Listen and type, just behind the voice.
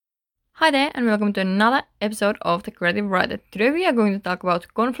Hi there, and welcome to another episode of The Creative Writer. Today we are going to talk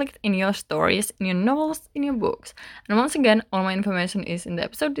about conflict in your stories, in your novels, in your books. And once again, all my information is in the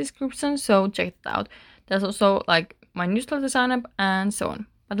episode description, so check it out. There's also my newsletter sign up and so on.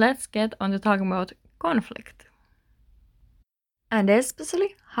 But let's get on to talking about conflict. And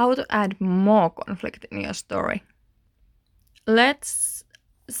especially how to add more conflict in your story. Let's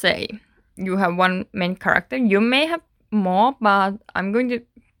say you have one main character. You may have more, but I'm going to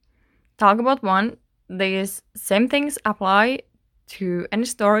talk about one. These same things apply to any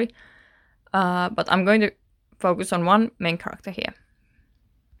story, but I'm going to focus on one main character here.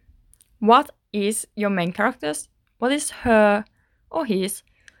 What is your main character's? What is her or his?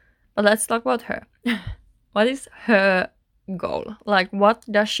 But let's talk about her. What is her goal? What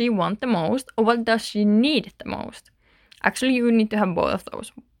does she want the most, or what does she need the most? Actually, you need to have both of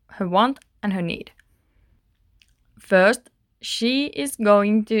those, her want and her need. First, she is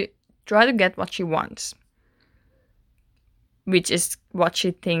going to try to get what she wants, which is what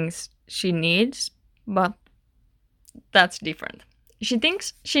she thinks she needs, but that's different. She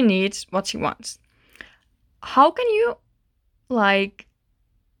thinks she needs what she wants. How can you,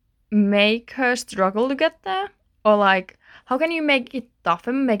 make her struggle to get there? Or, how can you make it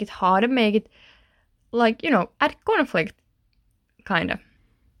tougher, make it harder, make it, add conflict, kinda.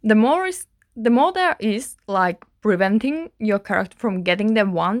 The more there is, preventing your character from getting their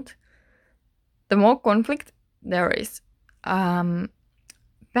want, the more conflict there is.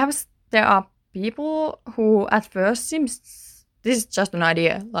 Perhaps there are people who at first this is just an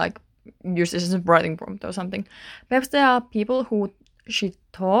idea, use this as a writing prompt or something. Perhaps there are people who she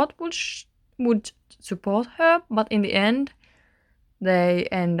thought would support her, but in the end they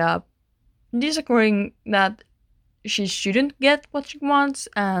end up disagreeing that she shouldn't get what she wants,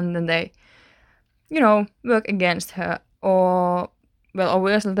 and then they, work against her. Or, well,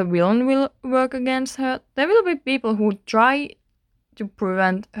 obviously the villain will work against her. There will be people who try to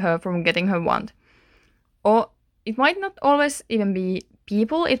prevent her from getting her want. Or it might not always even be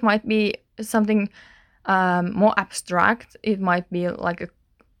people. It might be something more abstract. It might be like a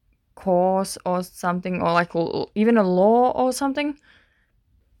cause or something, or even a law or something.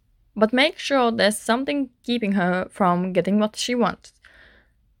 But make sure there's something keeping her from getting what she wants.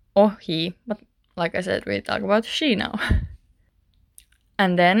 Or he, but like I said, we talk about she now.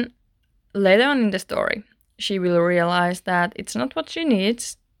 And then later on in the story, she will realize that it's not what she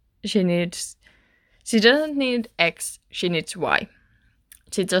needs. She doesn't need X, she needs Y.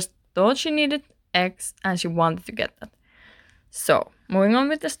 She just thought she needed X and she wanted to get that. So, moving on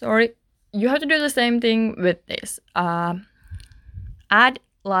with the story, you have to do the same thing with this. Add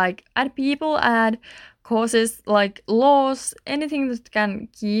people, add causes, laws, anything that can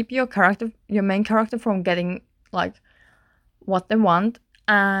keep your main character from getting what they want.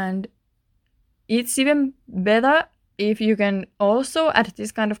 And it's even better if you can also add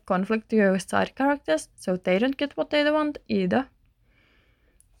this kind of conflict to your side characters, so they don't get what they want either.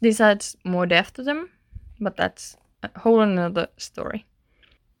 This adds more depth to them, but that's a whole another story.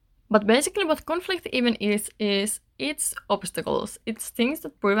 But basically what conflict even is it's obstacles. It's things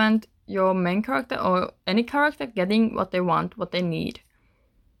that prevent your main character or any character getting what they want, what they need.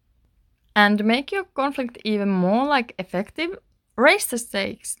 And to make your conflict even more effective, raise the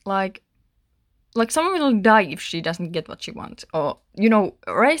stakes. Like someone will die if she doesn't get what she wants. Or,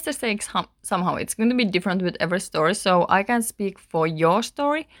 raise the stakes somehow. It's going to be different with every story, so I can't speak for your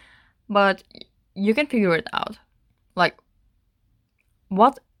story, but you can figure it out.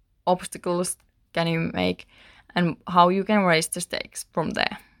 What obstacles can you make and how you can raise the stakes from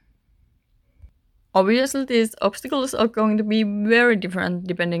there. Obviously, these obstacles are going to be very different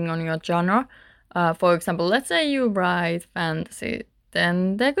depending on your genre. For example, let's say you write fantasy,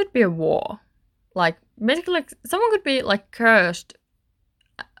 then there could be a war. Basically, someone could be cursed,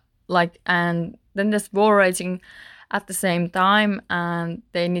 and then there's war raging at the same time, and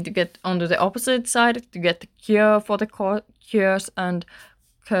they need to get onto the opposite side to get the cure for the cures and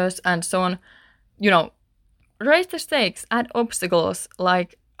curse and so on. Raise the stakes, add obstacles,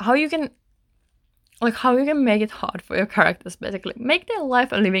 how you can make it hard for your characters, basically. Make their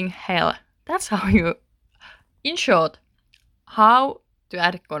life a living hell. That's how you, in short, how to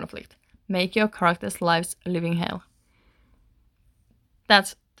add conflict. Make your characters' lives a living hell.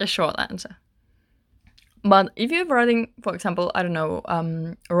 That's the short answer. But if you're writing, for example,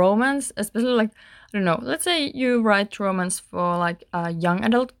 romance, especially let's say you write romance for a young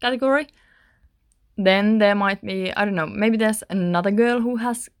adult category, then there might be, maybe there's another girl who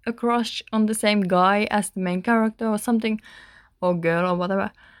has a crush on the same guy as the main character or something, or girl or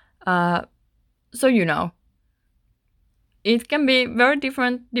whatever. So it can be very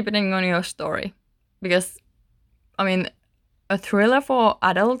different depending on your story. Because, I mean, a thriller for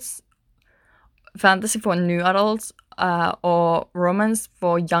adults, fantasy for new adults, or romance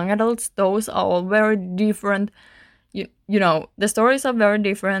for young adults, those are all very different. You know, the stories are very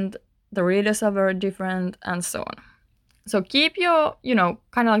different, the readers are very different, and so on. So keep your,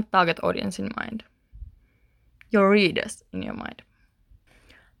 kind of like target audience in mind. Your readers in your mind.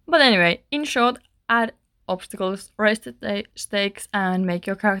 But anyway, in short, add obstacles, raise the stakes, and make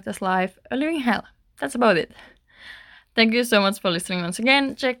your character's life a living hell. That's about it. Thank you so much for listening once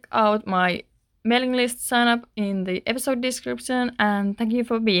again. Check out my mailing list sign up in the episode description, and thank you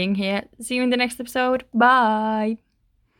for being here. See you in the next episode. Bye!